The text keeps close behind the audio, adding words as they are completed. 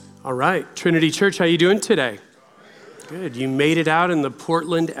All right, Trinity Church, how you doing today? Good. You made it out in the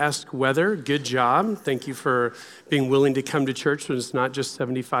Portland-esque weather. Good job. Thank you for being willing to come to church when it's not just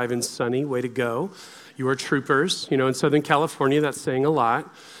 75 and sunny. Way to go. You are troopers. You know, in Southern California, that's saying a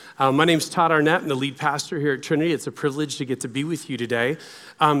lot. My name's Todd Arnett. I'm the lead pastor here at Trinity. It's a privilege to get to be with you today.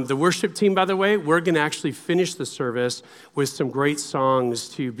 The worship team, by the way, we're going to actually finish the service with some great songs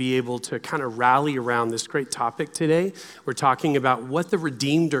to be able to kind of rally around this great topic today. We're talking about what the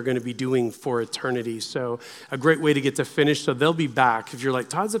redeemed are going to be doing for eternity. So a great way to get to finish. So they'll be back. If you're like,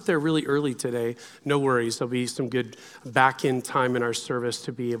 Todd's up there really early today, no worries. There'll be some good back-end time in our service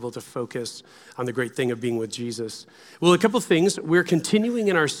to be able to focus on the great thing of being with Jesus. Well, a couple things. We're continuing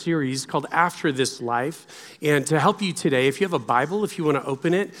in our series called After This Life. And to help you today, if you have a Bible, if you want to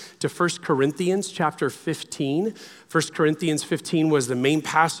open it to 1 Corinthians chapter 15. 1 Corinthians 15 was the main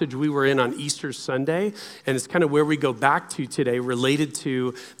passage we were in on Easter Sunday, and it's kind of where we go back to today related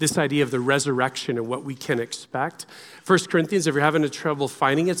to this idea of the resurrection and what we can expect. 1 Corinthians, if you're having trouble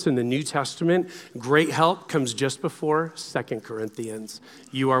finding it, it's in the New Testament. Great help comes just before 2 Corinthians.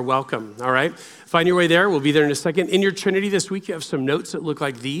 You are welcome, all right? Find your way there. We'll be there in a second. In your Trinity this week, you have some notes that look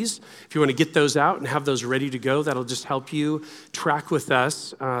like these. If you want to get those out and have those ready to go, that'll just help you track with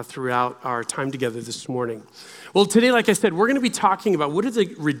us throughout our time together this morning. Well, today, like I said, we're going to be talking about what are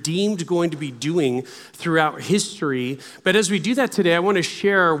the redeemed going to be doing throughout history. But as we do that today, I want to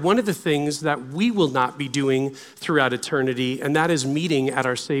share one of the things that we will not be doing throughout eternity, and that is meeting at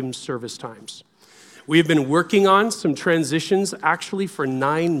our same service times. We have been working on some transitions actually for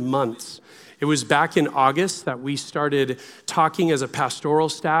 9 months. It was back in August that we started talking as a pastoral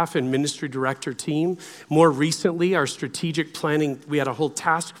staff and ministry director team. More recently, our strategic planning, we had a whole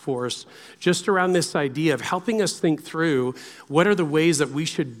task force just around this idea of helping us think through what are the ways that we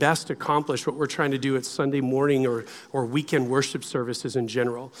should best accomplish what we're trying to do at Sunday morning or weekend worship services in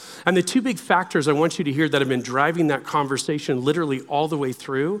general. And the two big factors I want you to hear that have been driving that conversation literally all the way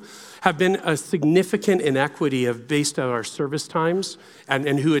through have been a significant inequity based on our service times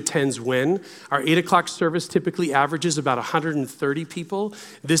and who attends when. Our 8 o'clock service typically averages about 130 people.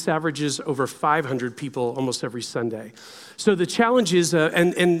 This averages over 500 people almost every Sunday. So the challenge is,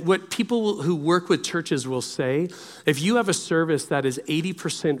 and what people who work with churches will say, if you have a service that is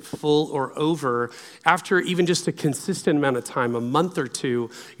 80% full or over, after even just a consistent amount of time, a month or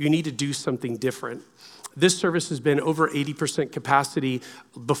two, you need to do something different. This service has been over 80% capacity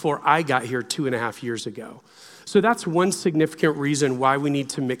before I got here 2.5 years ago. So that's one significant reason why we need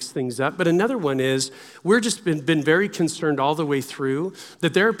to mix things up. But another one is we're just been very concerned all the way through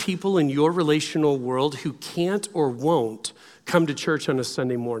that there are people in your relational world who can't or won't come to church on a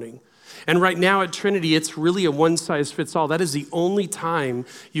Sunday morning. And right now at Trinity, it's really a one-size-fits-all. That is the only time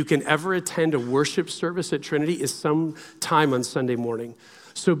you can ever attend a worship service at Trinity is some time on Sunday morning.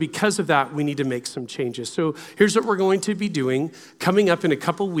 So because of that, we need to make some changes. So here's what we're going to be doing. Coming up in a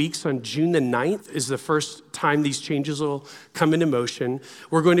couple weeks on June the 9th is the first time these changes will come into motion.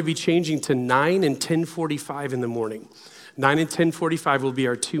 We're going to be changing to 9 and 10:45 in the morning. 9 and 10:45 will be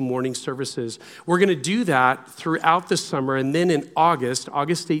our 2 morning services. We're going to do that throughout the summer, and then in August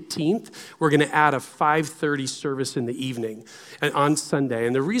 18th, we're going to add a 5:30 service in the evening and on Sunday.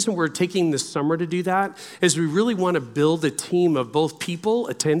 And the reason we're taking this summer to do that is we really want to build a team of both people,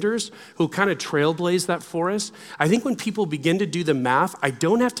 attenders, who kind of trailblaze that for us. I think when people begin to do the math, I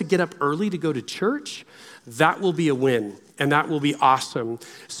don't have to get up early to go to church. That will be a win, and that will be awesome.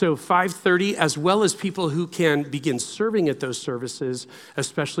 So 5:30, as well as people who can begin serving at those services,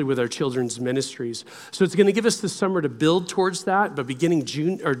 especially with our children's ministries. So it's going to give us the summer to build towards that, but beginning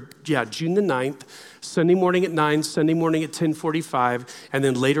June the 9th, Sunday morning at 9, Sunday morning at 10:45, and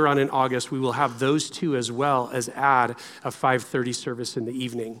then later on in August, we will have those two as well as add a 5:30 service in the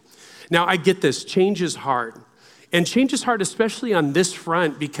evening. Now, I get this. Change is hard. And change is hard, especially on this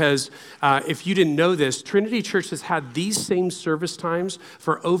front, because if you didn't know this, Trinity Church has had these same service times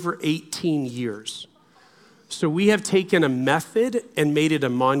for over 18 years. So we have taken a method and made it a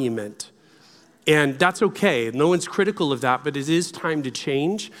monument. And that's okay. No one's critical of that, but it is time to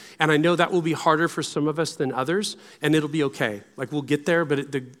change. And I know that will be harder for some of us than others, and it'll be okay. Like we'll get there,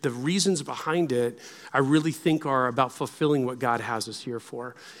 but the reasons behind it, I really think are about fulfilling what God has us here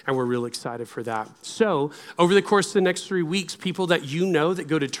for. And we're real excited for that. So over the course of the next 3 weeks, people that you know that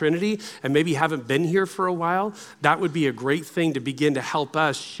go to Trinity and maybe haven't been here for a while, that would be a great thing to begin to help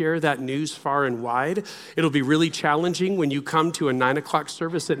us share that news far and wide. It'll be really challenging when you come to a 9 o'clock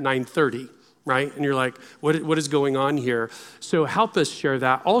service at 9:30. Right? And you're like, what is going on here? So help us share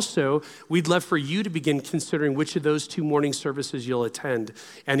that. Also, we'd love for you to begin considering which of those 2 morning services you'll attend.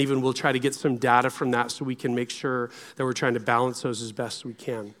 And even we'll try to get some data from that so we can make sure that we're trying to balance those as best we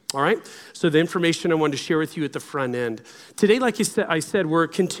can. All right, so the information I wanted to share with you at the front end. Today, like I said, we're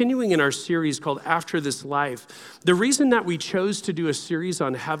continuing in our series called After This Life. The reason that we chose to do a series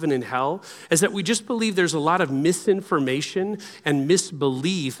on heaven and hell is that we just believe there's a lot of misinformation and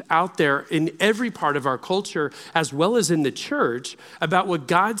misbelief out there in every part of our culture, as well as in the church, about what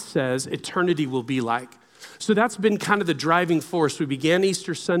God says eternity will be like. So that's been kind of the driving force. We began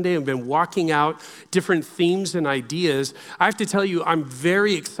Easter Sunday and been walking out different themes and ideas. I have to tell you, I'm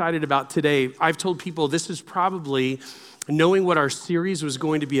very excited about today. I've told people this is probably, knowing what our series was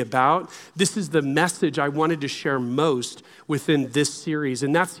going to be about, this is the message I wanted to share most within this series.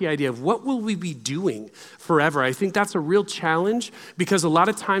 And that's the idea of what will we be doing forever? I think that's a real challenge because a lot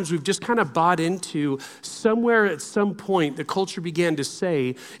of times we've just kind of bought into somewhere at some point, the culture began to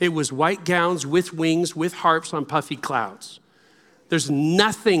say it was white gowns with wings, with harps on puffy clouds. There's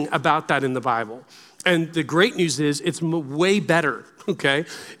nothing about that in the Bible. And the great news is it's way better, okay?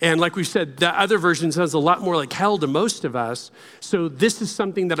 And like we said, the other version sounds a lot more like hell to most of us. So this is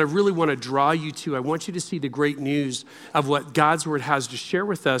something that I really want to draw you to. I want you to see the great news of what God's word has to share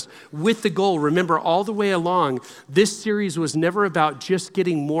with us with the goal. Remember, all the way along, this series was never about just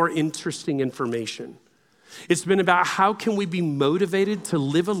getting more interesting information. It's been about how can we be motivated to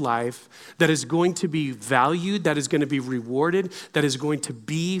live a life that is going to be valued, that is going to be rewarded, that is going to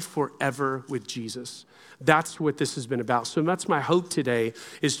be forever with Jesus. That's what this has been about. So that's my hope today,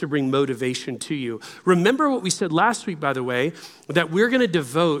 is to bring motivation to you. Remember what we said last week, by the way, that we're going to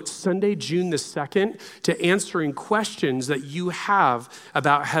devote Sunday, June the 2nd, to answering questions that you have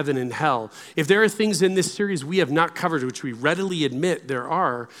about heaven and hell. If there are things in this series we have not covered, which we readily admit there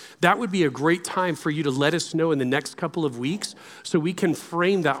are, that would be a great time for you to let us know in the next couple of weeks so we can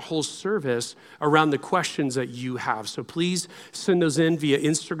frame that whole service around the questions that you have. So please send those in via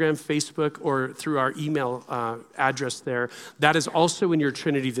Instagram, Facebook, or through our email address there. That is also in your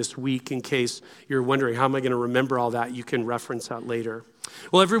Trinity this week, in case you're wondering, how am I going to remember all that? You can reference that later.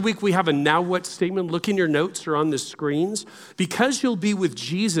 Well, every week we have a now what statement. Look in your notes or on the screens. Because you'll be with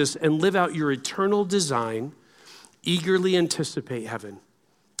Jesus and live out your eternal design, eagerly anticipate heaven.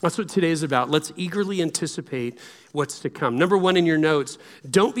 That's what today is about. Let's eagerly anticipate what's to come. Number one in your notes,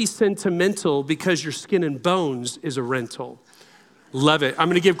 don't be sentimental because your skin and bones is a rental. Love it. I'm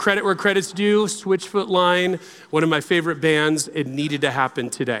going to give credit where credit's due. Switchfoot Line, one of my favorite bands. It needed to happen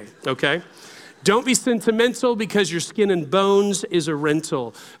today, okay? Don't be sentimental because your skin and bones is a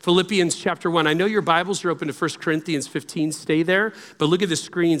rental. Philippians chapter 1. I know your Bibles are open to 1 Corinthians 15. Stay there, but look at the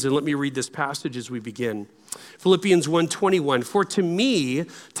screens and let me read this passage as we begin. Philippians 1:21. For to me,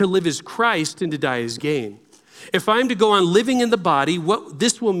 to live is Christ and to die is gain. If I'm to go on living in the body, what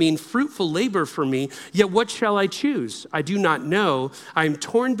this will mean fruitful labor for me, yet what shall I choose? I do not know. I am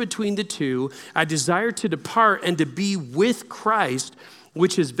torn between the two. I desire to depart and to be with Christ,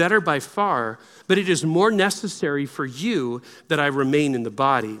 which is better by far, but it is more necessary for you that I remain in the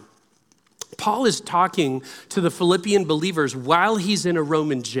body. Paul is talking to the Philippian believers while he's in a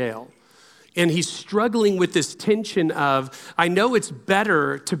Roman jail. And he's struggling with this tension of, I know it's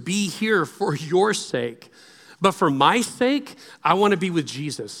better to be here for your sake, but for my sake, I want to be with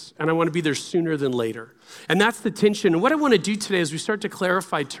Jesus, and I want to be there sooner than later. And that's the tension. And what I want to do today is we start to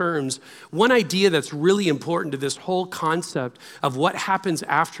clarify terms. One idea that's really important to this whole concept of what happens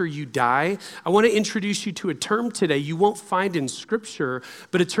after you die, I want to introduce you to a term today you won't find in Scripture,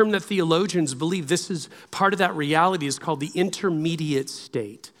 but a term that theologians believe this is part of that reality is called the intermediate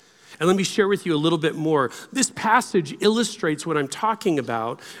state. And let me share with you a little bit more. This passage illustrates what I'm talking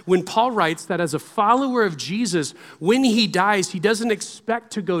about when Paul writes that as a follower of Jesus, when he dies, he doesn't expect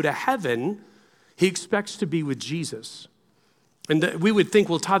to go to heaven. He expects to be with Jesus. And we would think,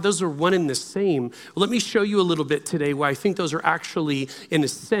 well, Todd, those are one and the same. Well, let me show you a little bit today why I think those are actually, in a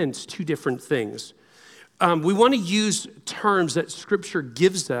sense, two different things. We want to use terms that Scripture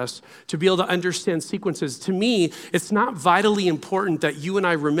gives us to be able to understand sequences. To me, it's not vitally important that you and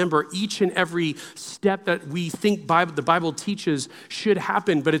I remember each and every step that we think the Bible teaches should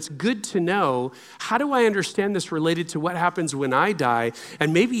happen, but it's good to know, how do I understand this related to what happens when I die,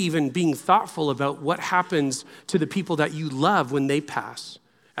 and maybe even being thoughtful about what happens to the people that you love when they pass.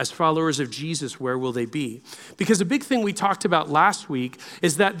 As followers of Jesus, where will they be? Because a big thing we talked about last week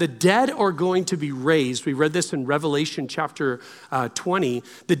is that the dead are going to be raised. We read this in Revelation chapter 20.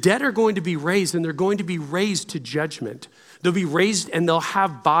 The dead are going to be raised, and they're going to be raised to judgment. They'll be raised and they'll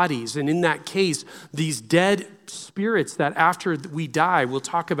have bodies. And in that case, these dead spirits that after we die, we'll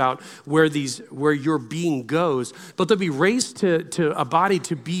talk about where your being goes, but they'll be raised to a body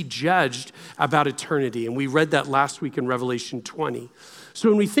to be judged about eternity. And we read that last week in Revelation 20. So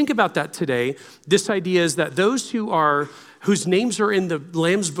when we think about that today, this idea is that those who are whose names are in the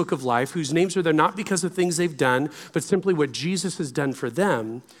Lamb's Book of Life, whose names are there not because of things they've done, but simply what Jesus has done for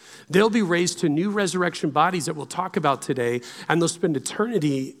them, they'll be raised to new resurrection bodies that we'll talk about today, and they'll spend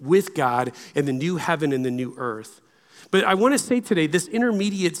eternity with God in the new heaven and the new earth. But I want to say today, this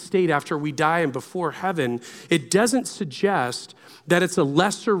intermediate state after we die and before heaven, it doesn't suggest that it's a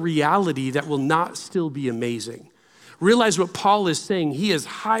lesser reality that will not still be amazing. Realize what Paul is saying. He is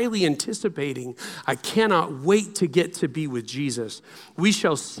highly anticipating, I cannot wait to get to be with Jesus. We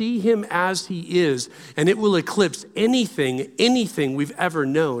shall see him as he is, and it will eclipse anything we've ever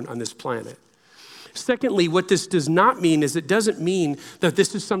known on this planet. Secondly, what this does not mean is it doesn't mean that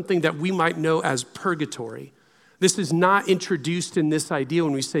this is something that we might know as purgatory. This is not introduced in this idea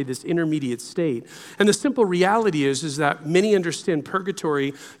when we say this intermediate state. And the simple reality is that many understand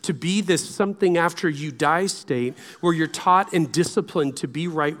purgatory to be this something after you die state where you're taught and disciplined to be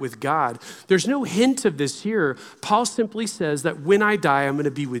right with God. There's no hint of this here. Paul simply says that when I die, I'm going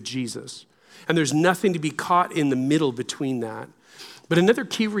to be with Jesus. And there's nothing to be caught in the middle between that. But another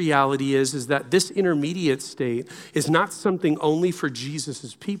key reality is that this intermediate state is not something only for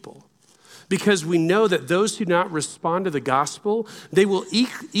Jesus' people. Because we know that those who do not respond to the gospel, they will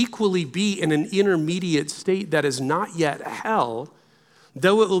equally be in an intermediate state that is not yet hell,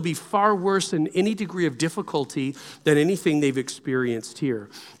 though it will be far worse in any degree of difficulty than anything they've experienced here.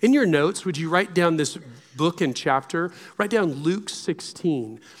 In your notes, would you write down this book and chapter? Write down Luke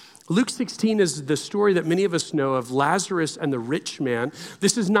 16. Luke 16 is the story that many of us know of Lazarus and the rich man.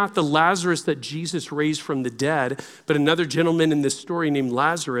 This is not the Lazarus that Jesus raised from the dead, but another gentleman in this story named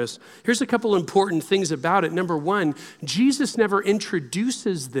Lazarus. Here's a couple important things about it. Number one, Jesus never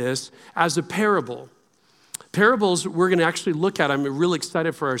introduces this as a parable. Parables we're going to actually look at. I'm really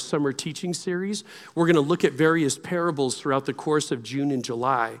excited for our summer teaching series. We're going to look at various parables throughout the course of June and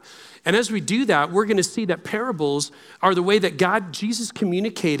July. And as we do that, we're going to see that parables are the way that Jesus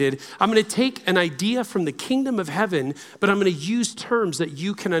communicated. I'm going to take an idea from the kingdom of heaven, but I'm going to use terms that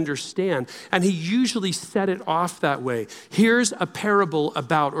you can understand. And he usually set it off that way. Here's a parable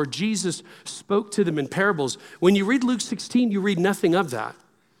about, or Jesus spoke to them in parables. When you read Luke 16, you read nothing of that.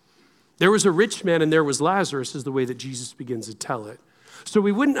 There was a rich man and there was Lazarus is the way that Jesus begins to tell it. So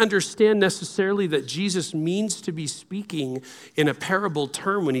we wouldn't understand necessarily that Jesus means to be speaking in a parable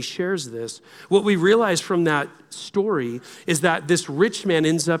term when he shares this. What we realize from that story is that this rich man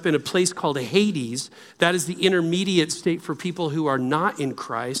ends up in a place called Hades. That is the intermediate state for people who are not in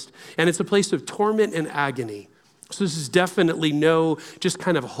Christ. And it's a place of torment and agony. So this is definitely no just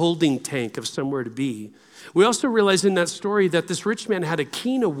kind of holding tank of somewhere to be. We also realize in that story that this rich man had a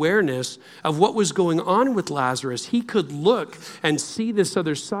keen awareness of what was going on with Lazarus. He could look and see this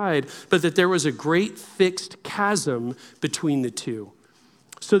other side, but that there was a great fixed chasm between the two.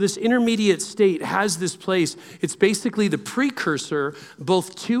 So this intermediate state has this place. It's basically the precursor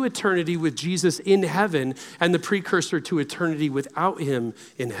both to eternity with Jesus in heaven and the precursor to eternity without him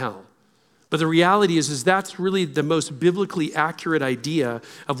in hell. But the reality is that's really the most biblically accurate idea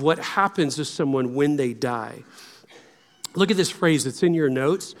of what happens to someone when they die. Look at this phrase, it's in your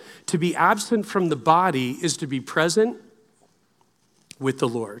notes. To be absent from the body is to be present with the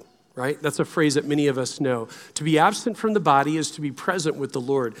Lord, right? That's a phrase that many of us know. To be absent from the body is to be present with the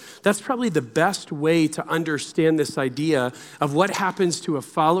Lord. That's probably the best way to understand this idea of what happens to a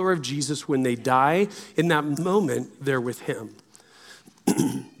follower of Jesus when they die. In that moment, they're with him.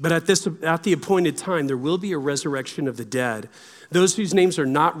 But at the appointed time, there will be a resurrection of the dead. Those whose names are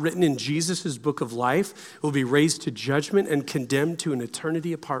not written in Jesus' book of life will be raised to judgment and condemned to an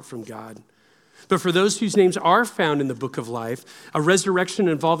eternity apart from God. But for those whose names are found in the book of life, a resurrection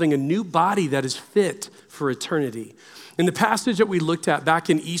involving a new body that is fit for eternity. In the passage that we looked at back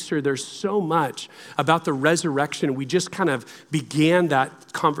in Easter, there's so much about the resurrection. We just kind of began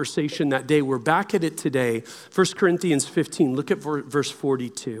that conversation that day. We're back at it today. 1 Corinthians 15, look at verse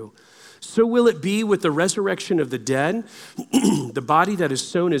 42. So will it be with the resurrection of the dead. The body that is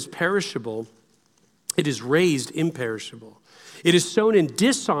sown is perishable. It is raised imperishable. It is sown in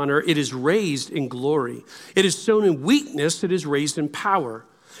dishonor. It is raised in glory. It is sown in weakness. It is raised in power.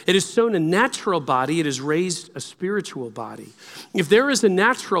 It is sown a natural body, it is raised a spiritual body. If there is a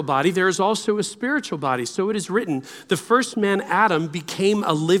natural body, there is also a spiritual body. So it is written, the first man, Adam, became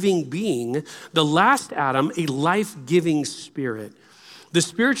a living being. The last Adam, a life-giving spirit. The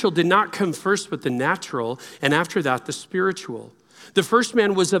spiritual did not come first, but the natural, and after that, the spiritual. The first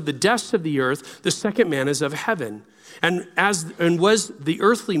man was of the dust of the earth, the second man is of heaven. And was the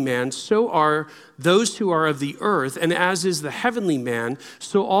earthly man, so are those who are of the earth, and as is the heavenly man,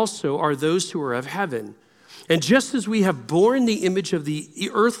 so also are those who are of heaven. And just as we have borne the image of the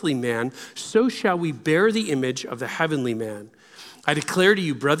earthly man, so shall we bear the image of the heavenly man. I declare to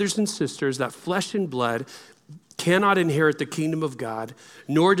you, brothers and sisters, that flesh and blood cannot inherit the kingdom of God,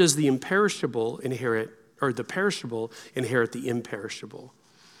 nor does the perishable inherit the imperishable.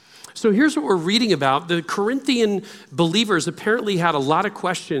 So here's what we're reading about. The Corinthian believers apparently had a lot of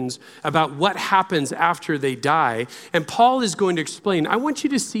questions about what happens after they die. And Paul is going to explain. I want you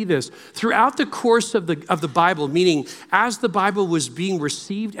to see this throughout the course of the Bible, meaning as the Bible was being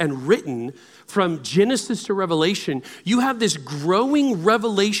received and written from Genesis to Revelation, you have this growing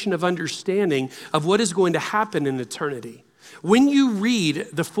revelation of understanding of what is going to happen in eternity. When you read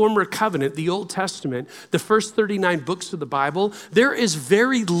the former covenant, the Old Testament, the first 39 books of the Bible, there is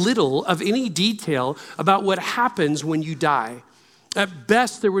very little of any detail about what happens when you die. At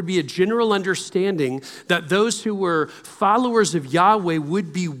best, there would be a general understanding that those who were followers of Yahweh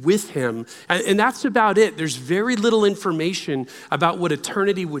would be with him. And that's about it. There's very little information about what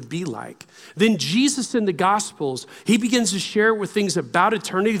eternity would be like. Then Jesus in the Gospels, he begins to share with things about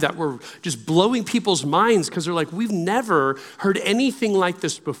eternity that were just blowing people's minds because they're like, we've never heard anything like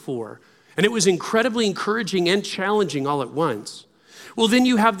this before. And it was incredibly encouraging and challenging all at once. Well, then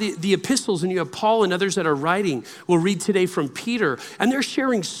you have the epistles and you have Paul and others that are writing. We'll read today from Peter, and they're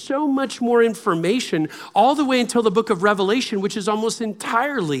sharing so much more information all the way until the book of Revelation, which is almost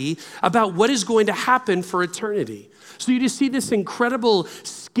entirely about what is going to happen for eternity. So you just see this incredible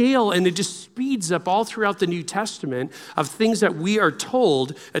scale, and it just speeds up all throughout the New Testament of things that we are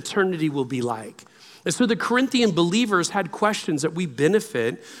told eternity will be like. And so the Corinthian believers had questions that we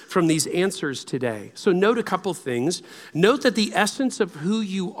benefit from these answers today. So note a couple things. Note that the essence of who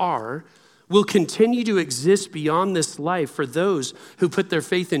you are will continue to exist beyond this life for those who put their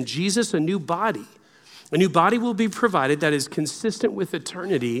faith in Jesus. A new body will be provided that is consistent with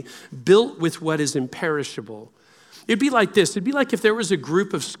eternity, built with what is imperishable. It'd be like this. It'd be like if there was a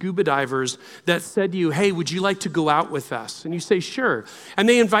group of scuba divers that said to you, hey, would you like to go out with us? And you say, sure. And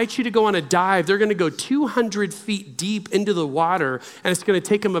they invite you to go on a dive. They're going to go 200 feet deep into the water, and it's going to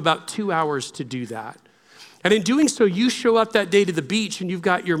take them about 2 hours to do that. And in doing so, you show up that day to the beach, and you've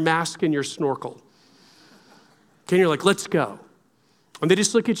got your mask and your snorkel. Okay, and you're like, let's go. And they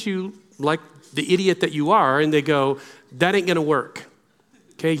just look at you like the idiot that you are, and they go, that ain't going to work.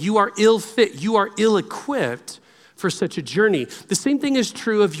 Okay, you are ill-fit. You are ill-equipped for such a journey. The same thing is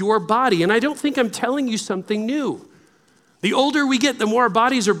true of your body, and I don't think I'm telling you something new. The older we get, the more our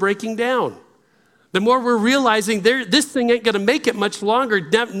bodies are breaking down. The more we're realizing this thing ain't gonna make it much longer.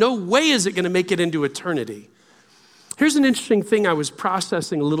 No way is it gonna make it into eternity. Here's an interesting thing I was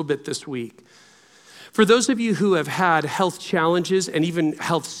processing a little bit this week. For those of you who have had health challenges and even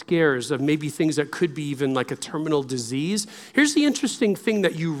health scares of maybe things that could be even like a terminal disease, here's the interesting thing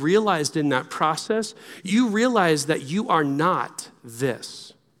that you realized in that process. You realized that you are not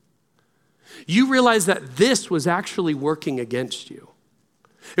this. You realized that this was actually working against you.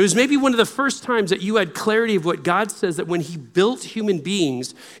 It was maybe one of the first times that you had clarity of what God says, that when he built human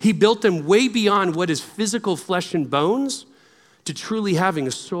beings, he built them way beyond what is physical flesh and bones to truly having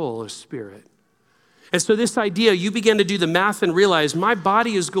a soul, a spirit. And so this idea, you begin to do the math and realize my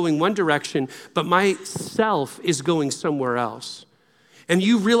body is going one direction, but my self is going somewhere else. And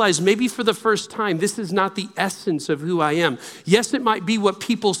you realize maybe for the first time, this is not the essence of who I am. Yes, it might be what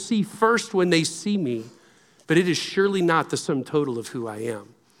people see first when they see me, but it is surely not the sum total of who I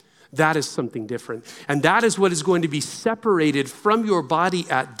am. That is something different. And that is what is going to be separated from your body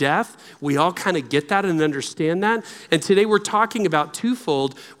at death. We all kind of get that and understand that. And today we're talking about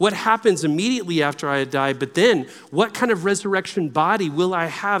twofold: what happens immediately after I die, but then what kind of resurrection body will I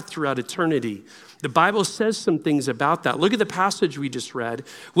have throughout eternity? The Bible says some things about that. Look at the passage we just read.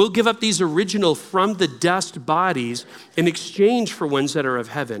 We'll give up these original from the dust bodies in exchange for ones that are of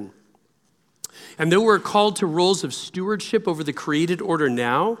heaven. And though we're called to roles of stewardship over the created order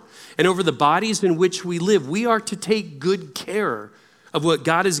now and over the bodies in which we live, we are to take good care of what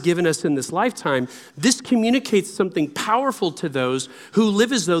God has given us in this lifetime. This communicates something powerful to those who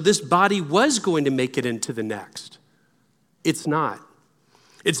live as though this body was going to make it into the next. It's not.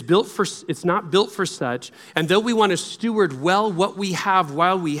 It's not built for such. And though we want to steward well what we have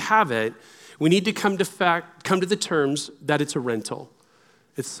while we have it, we need to come to the terms that it's a rental.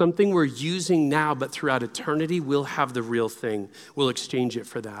 It's something we're using now, but throughout eternity, we'll have the real thing. We'll exchange it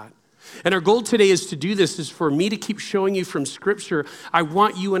for that. And our goal today is to do this, is for me to keep showing you from Scripture. I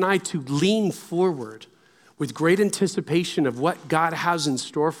want you and I to lean forward with great anticipation of what God has in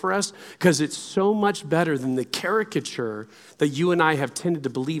store for us, because it's so much better than the caricature that you and I have tended to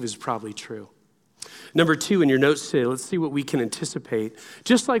believe is probably true. Number 2 in your notes today, let's see what we can anticipate.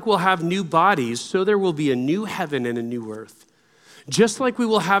 Just like we'll have new bodies, so there will be a new heaven and a new earth. Just like we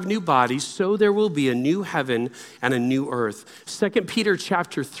will have new bodies, so there will be a new heaven and a new earth. 2 Peter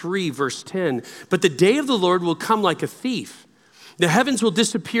chapter 3, verse 10, but the day of the Lord will come like a thief. The heavens will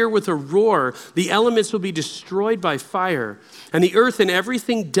disappear with a roar, the elements will be destroyed by fire, and the earth and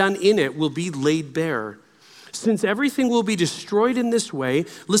everything done in it will be laid bare. Since everything will be destroyed in this way,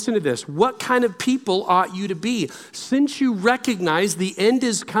 listen to this. What kind of people ought you to be? Since you recognize the end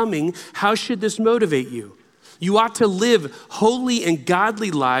is coming, how should this motivate you? You ought to live holy and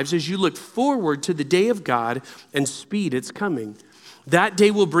godly lives as you look forward to the day of God and speed its coming. That day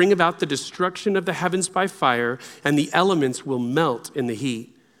will bring about the destruction of the heavens by fire, and the elements will melt in the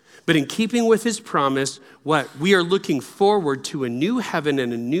heat. But in keeping with his promise, what? We are looking forward to a new heaven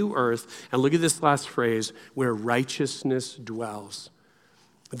and a new earth. And look at this last phrase, where righteousness dwells.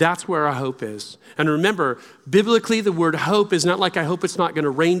 That's where our hope is. And remember, biblically, the word hope is not like I hope it's not going to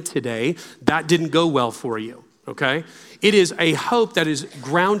rain today. That didn't go well for you, okay? It is a hope that is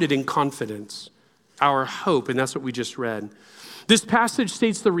grounded in confidence. Our hope, and that's what we just read. This passage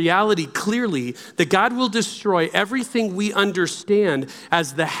states the reality clearly that God will destroy everything we understand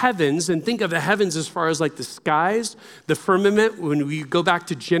as the heavens, and think of the heavens as far as like the skies, the firmament, when we go back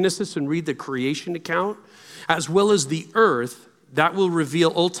to Genesis and read the creation account, as well as the earth, that will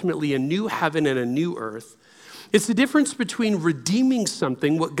reveal ultimately a new heaven and a new earth. It's the difference between redeeming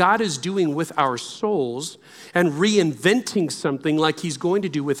something, what God is doing with our souls, and reinventing something like he's going to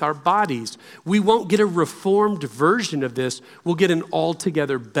do with our bodies. We won't get a reformed version of this. We'll get an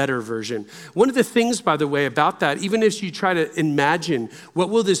altogether better version. One of the things, by the way, about that, even if you try to imagine what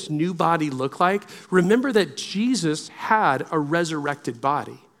will this new body look like, remember that Jesus had a resurrected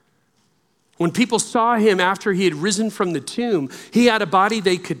body. When people saw him after he had risen from the tomb, he had a body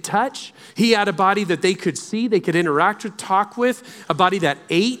they could touch. He had a body that they could see, they could interact with, talk with, a body that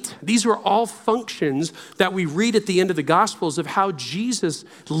ate. These were all functions that we read at the end of the Gospels of how Jesus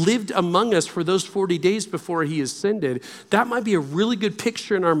lived among us for those 40 days before he ascended. That might be a really good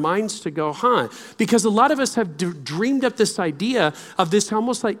picture in our minds to go, because a lot of us have dreamed up this idea of this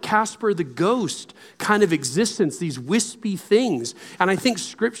almost like Casper the Ghost kind of existence, these wispy things. And I think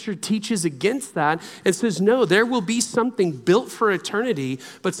Scripture teaches against that and says, no, there will be something built for eternity,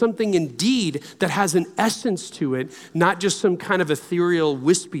 but something indeed that has an essence to it, not just some kind of ethereal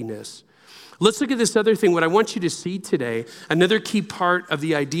wispiness. Let's look at this other thing. What I want you to see today, another key part of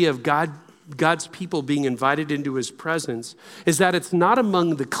the idea of God's people being invited into his presence, is that it's not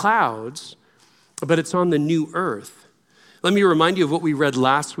among the clouds, but it's on the new earth. Let me remind you of what we read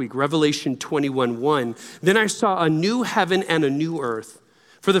last week, Revelation 21:1. Then I saw a new heaven and a new earth.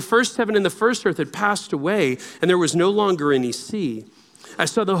 For the first heaven and the first earth had passed away, and there was no longer any sea. I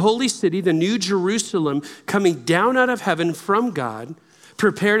saw the holy city, the new Jerusalem, coming down out of heaven from God,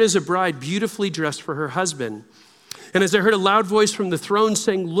 prepared as a bride beautifully dressed for her husband. And as I heard a loud voice from the throne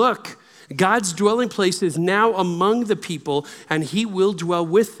saying, look, God's dwelling place is now among the people, and he will dwell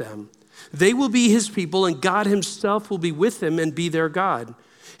with them. They will be his people, and God himself will be with them and be their God.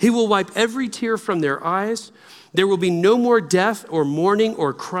 He will wipe every tear from their eyes. There will be no more death or mourning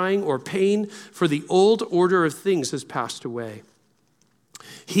or crying or pain, for the old order of things has passed away.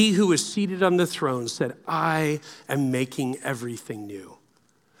 He who is seated on the throne said, I am making everything new.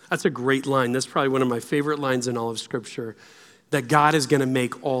 That's a great line. That's probably one of my favorite lines in all of Scripture, that God is going to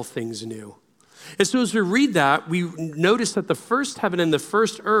make all things new. And so as we read that, we notice that the first heaven and the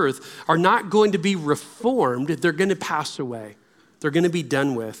first earth are not going to be reformed. They're going to pass away. They're going to be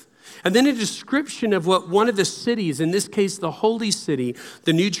done with. And then a description of what one of the cities, in this case, the holy city,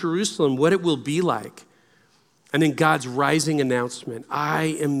 the New Jerusalem, what it will be like. And then God's rising announcement,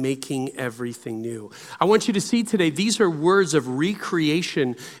 I am making everything new. I want you to see today, these are words of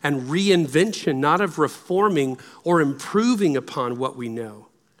recreation and reinvention, not of reforming or improving upon what we know.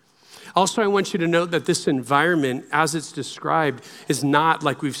 Also, I want you to note that this environment, as it's described, is not,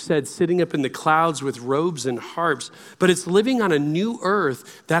 like we've said, sitting up in the clouds with robes and harps, but it's living on a new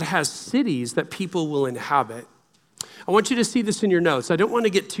earth that has cities that people will inhabit. I want you to see this in your notes. I don't want to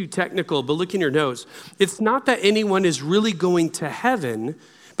get too technical, but look in your notes. It's not that anyone is really going to heaven,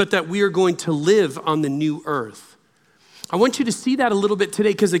 but that we are going to live on the new earth. I want you to see that a little bit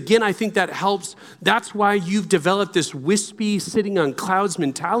today, because again, I think that helps. That's why you've developed this wispy, sitting on clouds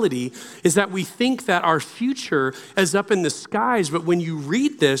mentality, is that we think that our future is up in the skies, but when you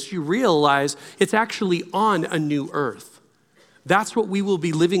read this, you realize it's actually on a new earth. That's what we will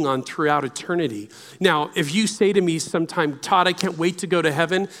be living on throughout eternity. Now, if you say to me sometime, Todd, I can't wait to go to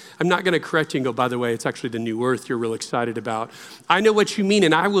heaven, I'm not going to correct you and go, by the way, it's actually the new earth you're real excited about. I know what you mean,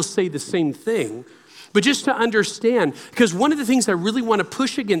 and I will say the same thing. But just to understand, because one of the things I really want to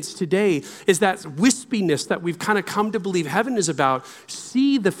push against today is that wispiness that we've kind of come to believe heaven is about.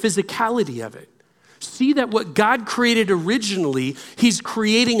 See the physicality of it. See that what God created originally, he's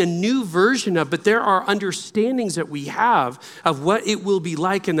creating a new version of, but there are understandings that we have of what it will be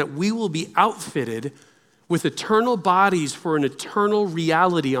like and that we will be outfitted with eternal bodies for an eternal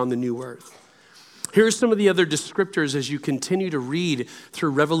reality on the new earth. Here's some of the other descriptors as you continue to read through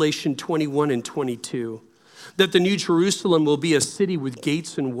Revelation 21 and 22. That the New Jerusalem will be a city with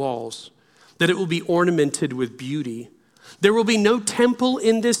gates and walls, that it will be ornamented with beauty. There will be no temple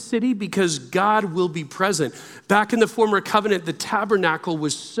in this city because God will be present. Back in the former covenant, the tabernacle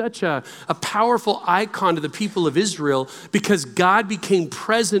was such a powerful icon to the people of Israel because God became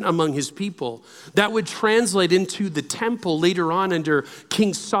present among his people. That would translate into the temple later on under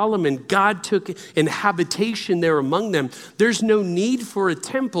King Solomon. God took in habitation there among them. There's no need for a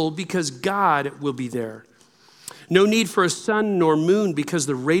temple because God will be there. No need for a sun nor moon because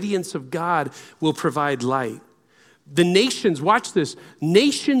the radiance of God will provide light. The nations, watch this,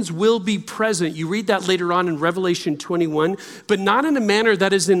 nations will be present. You read that later on in Revelation 21, but not in a manner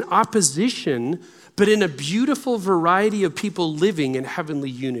that is in opposition, but in a beautiful variety of people living in heavenly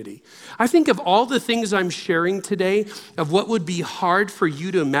unity. I think of all the things I'm sharing today, of what would be hard for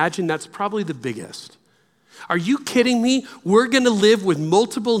you to imagine, that's probably the biggest. Are you kidding me? We're gonna live with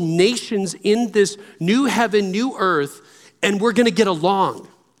multiple nations in this new heaven, new earth, and we're gonna get along.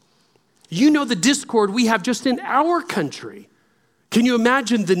 You know the discord we have just in our country. Can you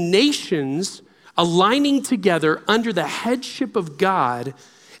imagine the nations aligning together under the headship of God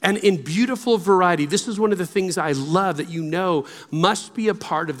and in beautiful variety? This is one of the things I love that you know must be a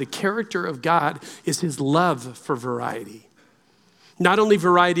part of the character of God is his love for variety. Not only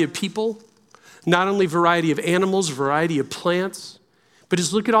variety of people, not only variety of animals, variety of plants, but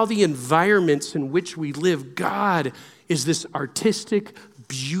just look at all the environments in which we live. God is this artistic,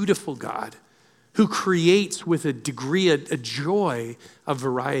 beautiful God who creates with a degree, a joy of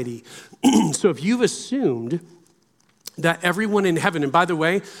variety. So if you've assumed that everyone in heaven, and by the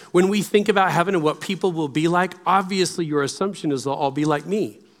way, when we think about heaven and what people will be like, obviously your assumption is they'll all be like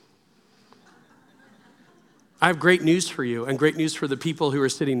me. I have great news for you and great news for the people who are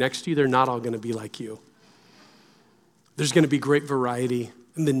sitting next to you. They're not all going to be like you. There's going to be great variety.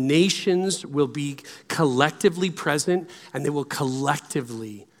 And the nations will be collectively present and they will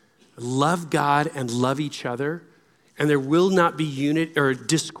collectively love God and love each other. And there will not be unit or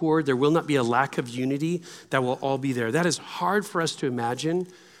discord. There will not be a lack of unity that will all be there. That is hard for us to imagine,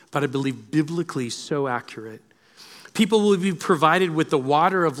 but I believe biblically so accurate. People will be provided with the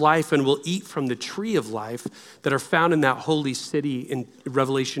water of life and will eat from the tree of life that are found in that holy city. In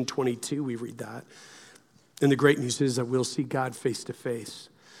Revelation 22, we read that. And the great news is that we'll see God face to face.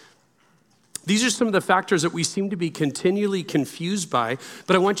 These are some of the factors that we seem to be continually confused by,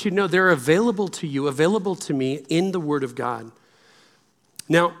 but I want you to know they're available to you, available to me in the Word of God.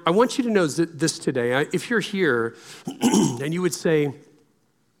 Now, I want you to know this today. If you're here and you would say,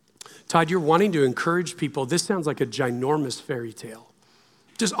 Todd, you're wanting to encourage people, this sounds like a ginormous fairy tale,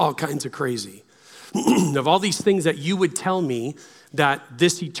 just all kinds of crazy. Of all these things that you would tell me that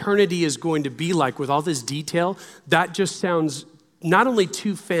this eternity is going to be like with all this detail, that just sounds not only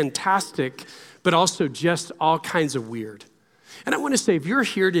too fantastic, but also just all kinds of weird. And I want to say, if you're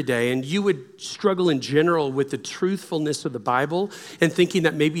here today and you would struggle in general with the truthfulness of the Bible and thinking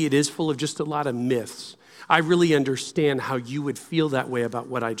that maybe it is full of just a lot of myths, I really understand how you would feel that way about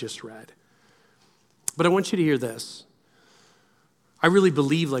what I just read. But I want you to hear this. I really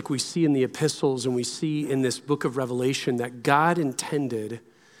believe, like we see in the epistles and we see in this book of Revelation, that God intended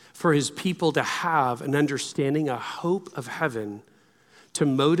for his people to have an understanding, a hope of heaven to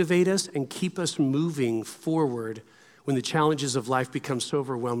motivate us and keep us moving forward when the challenges of life become so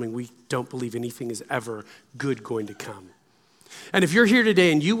overwhelming we don't believe anything is ever good going to come. And if you're here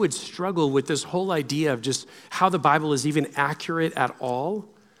today and you would struggle with this whole idea of just how the Bible is even accurate at all,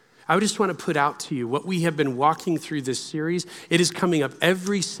 I would just want to put out to you what we have been walking through this series. It is coming up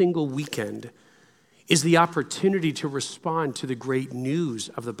every single weekend, is the opportunity to respond to the great news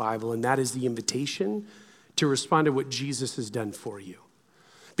of the Bible, and that is the invitation to respond to what Jesus has done for you.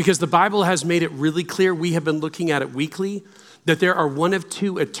 Because the Bible has made it really clear, we have been looking at it weekly, that there are one of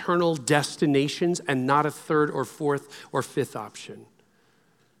two eternal destinations and not a third or fourth or fifth option.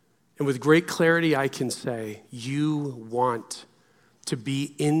 And with great clarity, I can say, you want to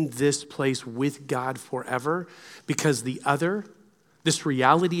be in this place with God forever, because the other, this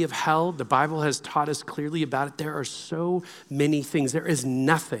reality of hell, the Bible has taught us clearly about it. There are so many things. There is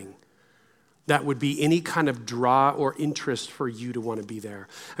nothing that would be any kind of draw or interest for you to want to be there.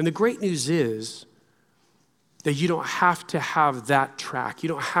 And the great news is that you don't have to have that track. You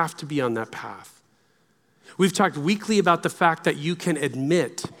don't have to be on that path. We've talked weekly about the fact that you can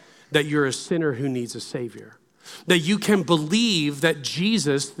admit that you're a sinner who needs a Savior. That you can believe that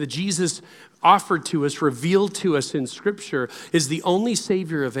Jesus, the Jesus offered to us, revealed to us in Scripture, is the only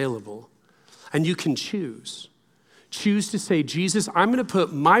Savior available. And you can choose. Choose to say, Jesus, I'm going to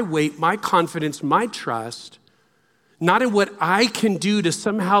put my weight, my confidence, my trust, not in what I can do to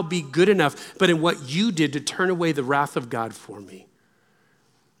somehow be good enough, but in what you did to turn away the wrath of God for me.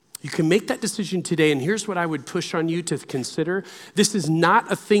 You can make that decision today, and here's what I would push on you to consider. This is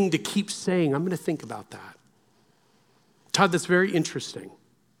not a thing to keep saying, I'm going to think about that. Todd, that's very interesting.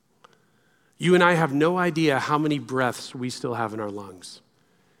 You and I have no idea how many breaths we still have in our lungs.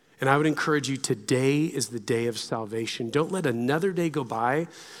 And I would encourage you, today is the day of salvation. Don't let another day go by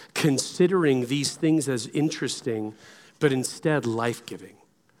considering these things as interesting, but instead life-giving.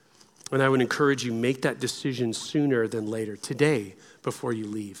 And I would encourage you, make that decision sooner than later, today, before you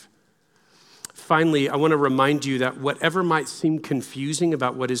leave. Finally, I want to remind you that whatever might seem confusing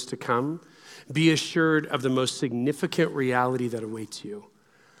about what is to come, be assured of the most significant reality that awaits you,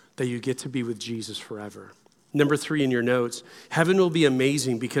 that you get to be with Jesus forever. Number 3 in your notes, heaven will be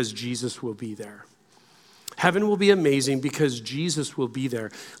amazing because Jesus will be there. Heaven will be amazing because Jesus will be there.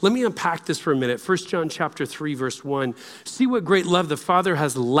 Let me unpack this for a minute. 1 John chapter 3, verse 1. See what great love the Father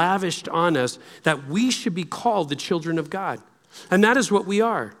has lavished on us, that we should be called the children of God. And that is what we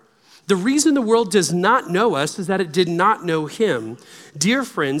are. The reason the world does not know us is that it did not know him. Dear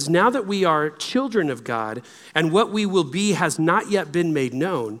friends, now that we are children of God and what we will be has not yet been made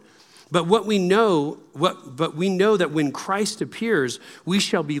known, but we know that when Christ appears, we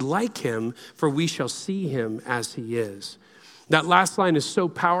shall be like him, for we shall see him as he is. That last line is so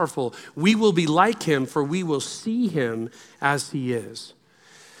powerful. We will be like him, for we will see him as he is.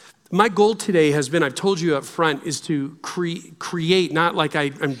 My goal today has been, I've told you up front, is to create, not like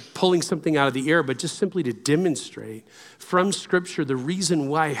I'm pulling something out of the air, but just simply to demonstrate from Scripture the reason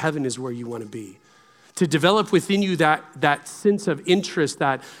why heaven is where you want to be. To develop within you that sense of interest,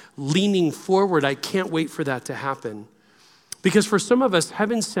 that leaning forward. I can't wait for that to happen. Because for some of us,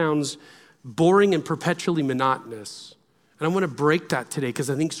 heaven sounds boring and perpetually monotonous. And I want to break that today because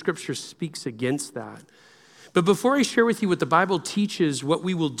I think Scripture speaks against that. But before I share with you what the Bible teaches, what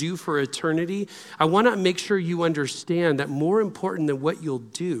we will do for eternity, I want to make sure you understand that more important than what you'll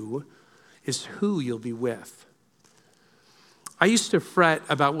do is who you'll be with. I used to fret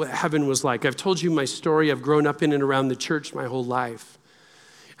about what heaven was like. I've told you my story. I've grown up in and around the church my whole life.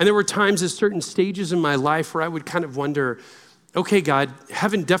 And there were times at certain stages in my life where I would kind of wonder, okay, God,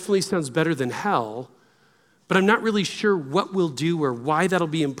 heaven definitely sounds better than hell, but I'm not really sure what we'll do or why that'll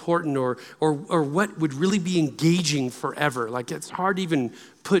be important or what would really be engaging forever. Like, it's hard to even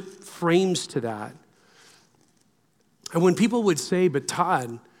put frames to that. And when people would say, but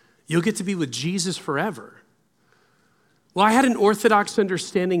Todd, you'll get to be with Jesus forever. Well, I had an orthodox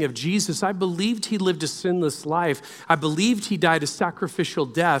understanding of Jesus. I believed he lived a sinless life. I believed he died a sacrificial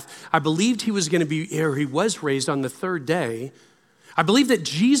death. I believed he was going to be, or he was raised on the third day. I believe that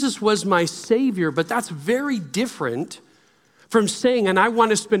Jesus was my Savior, but that's very different from saying, and I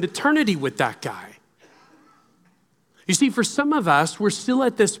want to spend eternity with that guy. You see, for some of us, we're still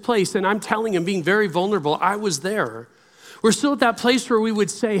at this place, and I'm telling him, being very vulnerable, I was there. We're still at that place where we would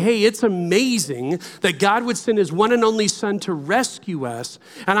say, hey, it's amazing that God would send his one and only son to rescue us,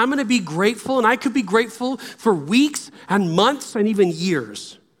 and I'm going to be grateful, and I could be grateful for weeks and months and even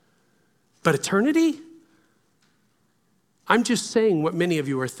years. But eternity? I'm just saying what many of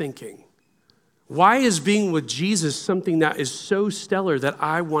you are thinking. Why is being with Jesus something that is so stellar that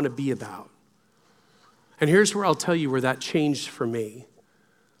I want to be about? And here's where I'll tell you where that changed for me.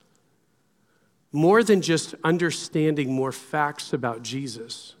 More than just understanding more facts about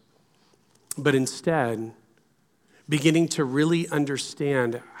Jesus, but instead beginning to really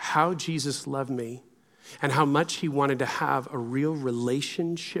understand how Jesus loved me and how much he wanted to have a real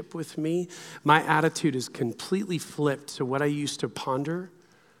relationship with me, my attitude is completely flipped to what I used to ponder.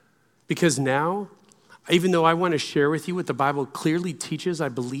 Because now, even though I want to share with you what the Bible clearly teaches, I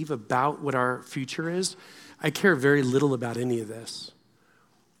believe about what our future is, I care very little about any of this.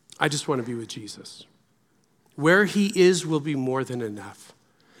 I just want to be with Jesus. Where he is will be more than enough.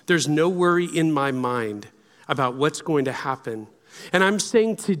 There's no worry in my mind about what's going to happen. And I'm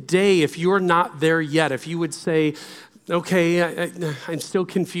saying today, if you're not there yet, if you would say, Okay, I'm still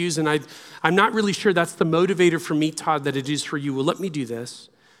confused, and I'm not really sure that's the motivator for me, Todd, that it is for you. Well, let me do this.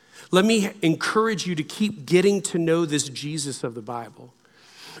 Let me encourage you to keep getting to know this Jesus of the Bible,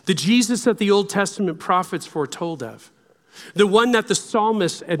 the Jesus that the Old Testament prophets foretold of, the one that the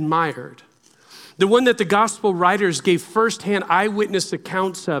psalmists admired, the one that the gospel writers gave firsthand eyewitness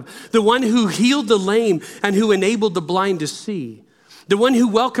accounts of, the one who healed the lame and who enabled the blind to see, the one who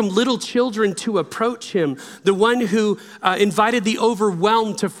welcomed little children to approach him, the one who invited the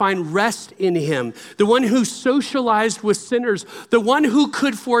overwhelmed to find rest in him, the one who socialized with sinners, the one who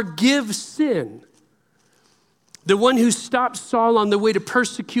could forgive sin, the one who stopped Saul on the way to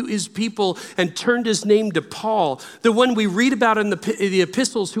persecute his people and turned his name to Paul, the one we read about in the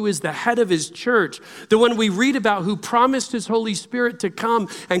epistles who is the head of his church, the one we read about who promised his Holy Spirit to come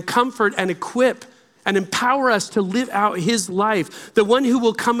and comfort and equip and empower us to live out his life, the one who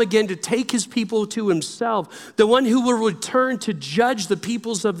will come again to take his people to himself, the one who will return to judge the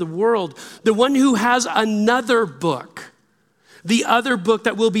peoples of the world, the one who has another book, the other book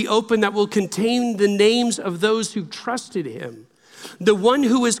that will be open that will contain the names of those who trusted him, the one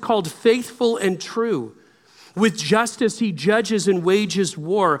who is called faithful and true. With justice, he judges and wages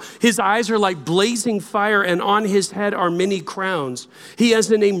war. His eyes are like blazing fire, and on his head are many crowns. He has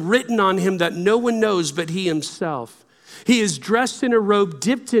a name written on him that no one knows but he himself. He is dressed in a robe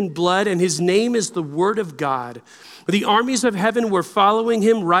dipped in blood, and his name is the Word of God. The armies of heaven were following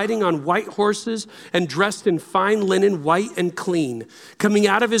him, riding on white horses and dressed in fine linen, white and clean. Coming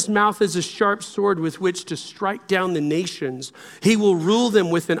out of his mouth is a sharp sword with which to strike down the nations. He will rule them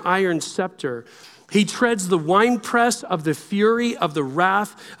with an iron scepter. He treads the winepress of the fury of the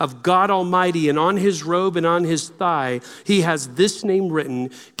wrath of God Almighty, and on his robe and on his thigh, he has this name written,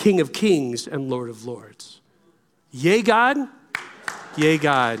 King of Kings and Lord of Lords. Yea, God? Yea,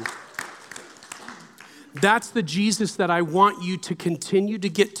 God. That's the Jesus that I want you to continue to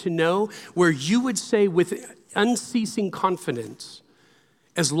get to know, where you would say with unceasing confidence,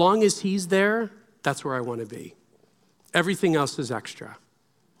 as long as he's there, that's where I want to be. Everything else is extra.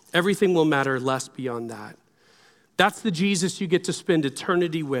 Everything will matter less beyond that. That's the Jesus you get to spend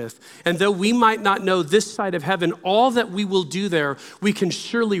eternity with. And though we might not know this side of heaven, all that we will do there, we can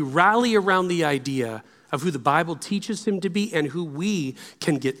surely rally around the idea of who the Bible teaches him to be and who we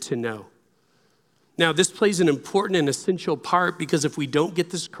can get to know. Now, this plays an important and essential part, because if we don't get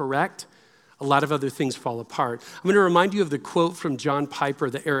this correct, a lot of other things fall apart. I'm going to remind you of the quote from John Piper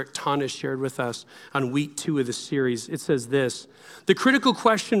that Eric Thomas shared with us on week 2 of the series. It says this: the critical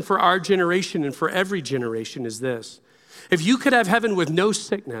question for our generation and for every generation is this: if you could have heaven with no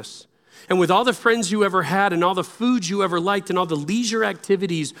sickness, and with all the friends you ever had, and all the foods you ever liked, and all the leisure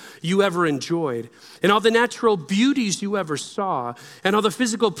activities you ever enjoyed, and all the natural beauties you ever saw, and all the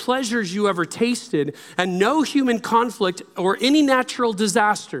physical pleasures you ever tasted, and no human conflict or any natural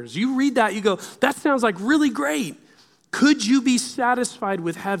disasters. You read that, you go, that sounds like really great. Could you be satisfied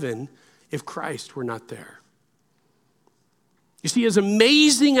with heaven if Christ were not there? You see, as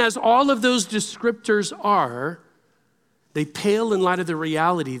amazing as all of those descriptors are, they pale in light of the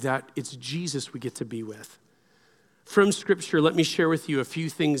reality that it's Jesus we get to be with. From Scripture, let me share with you a few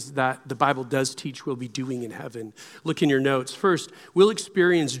things that the Bible does teach we'll be doing in heaven. Look in your notes. First, we'll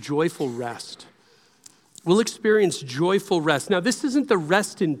experience joyful rest. We'll experience joyful rest. Now, this isn't the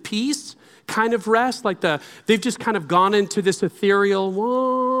rest in peace kind of rest, like they've just kind of gone into this ethereal,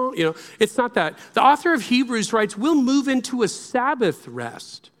 whoa, it's not that. The author of Hebrews writes, we'll move into a Sabbath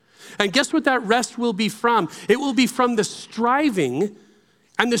rest. And guess what that rest will be from? It will be from the striving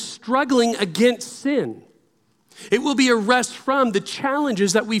and the struggling against sin. It will be a rest from the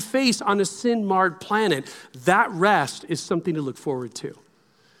challenges that we face on a sin-marred planet. That rest is something to look forward to.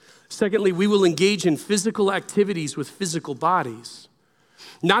 Secondly, we will engage in physical activities with physical bodies.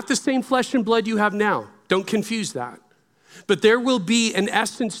 Not the same flesh and blood you have now. Don't confuse that. But there will be an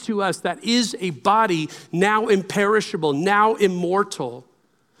essence to us that is a body now imperishable, now immortal,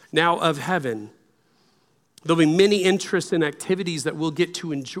 now of heaven. There'll be many interests and activities that we'll get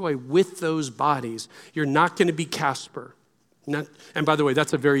to enjoy with those bodies. You're not going to be Casper. And by the way,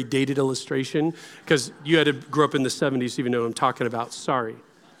 that's a very dated illustration, because you had to grow up in the 70s to even know what I'm talking about. Sorry,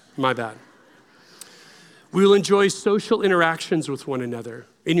 my bad. We will enjoy social interactions with one another.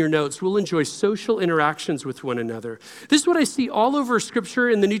 In your notes, we'll enjoy social interactions with one another. This is what I see all over Scripture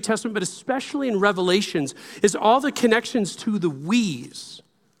in the New Testament, but especially in Revelations, is all the connections to the we's.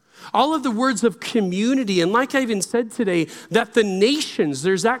 All of the words of community, and like I even said today, that the nations,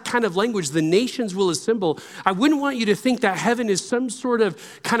 there's that kind of language, the nations will assemble. I wouldn't want you to think that heaven is some sort of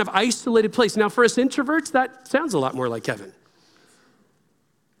kind of isolated place. Now, for us introverts, that sounds a lot more like heaven.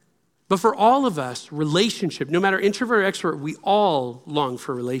 But for all of us, relationship, no matter introvert or extrovert, we all long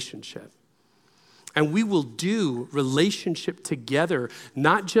for relationship. And we will do relationship together,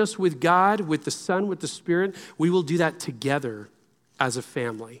 not just with God, with the Son, with the Spirit. We will do that together as a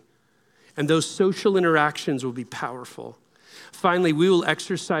family. And those social interactions will be powerful. Finally, we will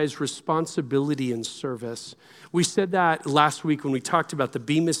exercise responsibility and service. We said that last week when we talked about the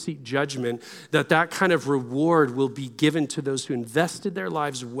Bema Seat judgment, that kind of reward will be given to those who invested their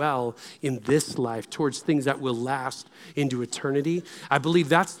lives well in this life towards things that will last into eternity. I believe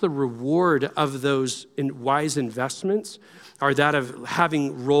that's the reward of those wise investments, are that of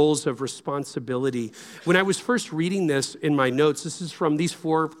having roles of responsibility. When I was first reading this in my notes, these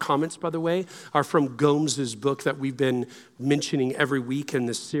 4 comments, by the way, are from Gomes' book that we've been mentioning every week in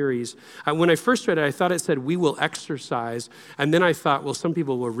this series. When I first read it, I thought it said, we will exercise. And then I thought, well, some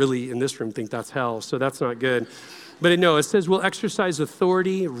people will really in this room think that's hell, so that's not good. But no, it says we'll exercise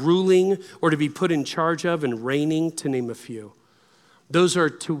authority, ruling, or to be put in charge of, and reigning, to name a few. Those are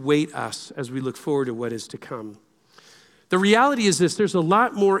to wait us as we look forward to what is to come. The reality is this: there's a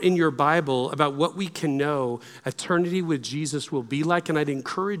lot more in your Bible about what we can know eternity with Jesus will be like, and I'd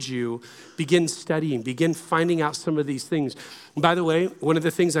encourage you, begin studying, begin finding out some of these things. And by the way, one of the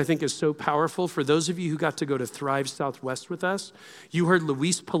things I think is so powerful, for those of you who got to go to Thrive Southwest with us, you heard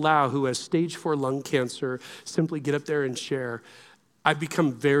Luis Palau, who has stage 4 lung cancer, simply get up there and share. I've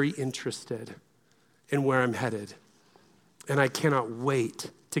become very interested in where I'm headed, and I cannot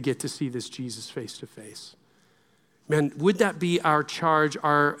wait to get to see this Jesus face to face. Man, would that be our charge,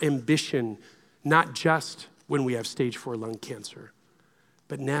 our ambition, not just when we have stage 4 lung cancer,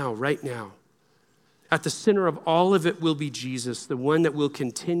 but now, right now. At the center of all of it will be Jesus, the one that will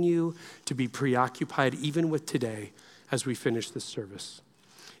continue to be preoccupied even with today as we finish this service.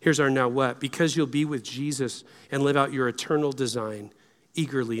 Here's our now what. Because you'll be with Jesus and live out your eternal design,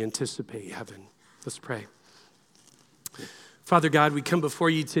 eagerly anticipate heaven. Let's pray. Father God, we come before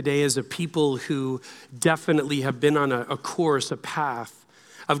you today as a people who definitely have been on a course, a path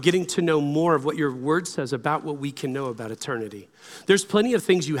of getting to know more of what your word says about what we can know about eternity. There's plenty of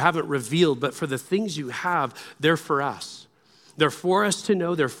things you haven't revealed, but for the things you have, they're for us. They're for us to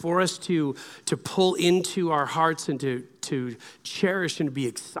know, they're for us to pull into our hearts and to cherish and to be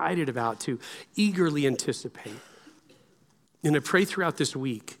excited about, to eagerly anticipate. And I pray throughout this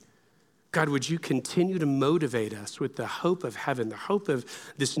week, God, would you continue to motivate us with the hope of heaven, the hope of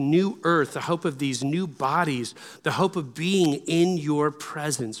this new earth, the hope of these new bodies, the hope of being in your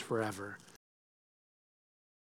presence forever.